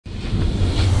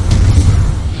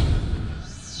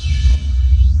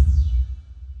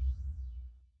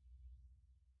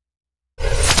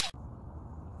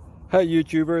Hey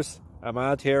YouTubers, I'm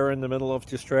out here in the middle of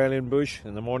the Australian bush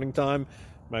in the morning time.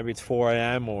 Maybe it's 4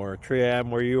 a.m. or 3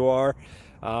 a.m. where you are.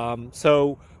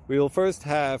 So we'll first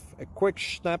have a quick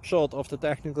snapshot of the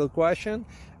technical question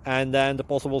and then the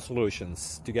possible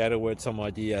solutions, together with some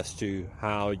ideas to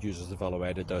how users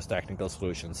evaluated those technical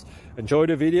solutions. Enjoy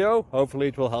the video, hopefully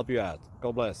it will help you out.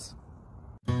 God bless.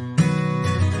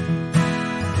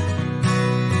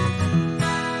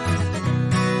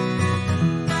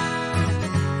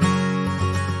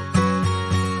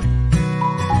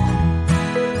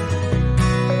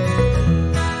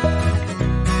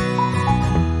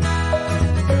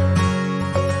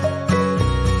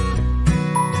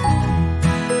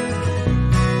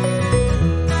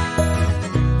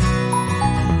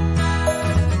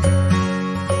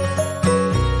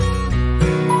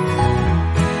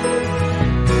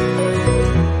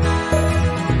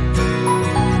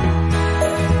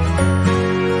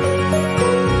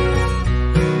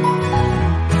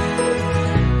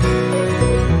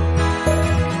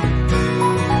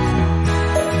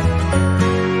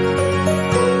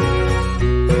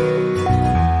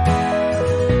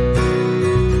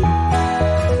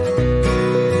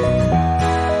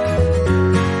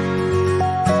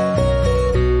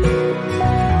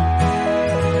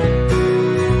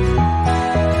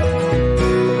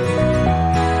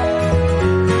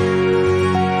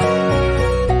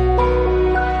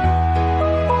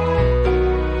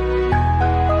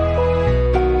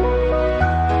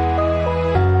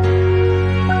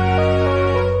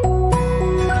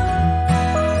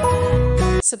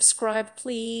 Subscribe,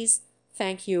 please.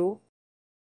 Thank you.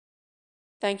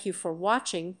 Thank you for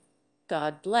watching.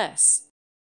 God bless.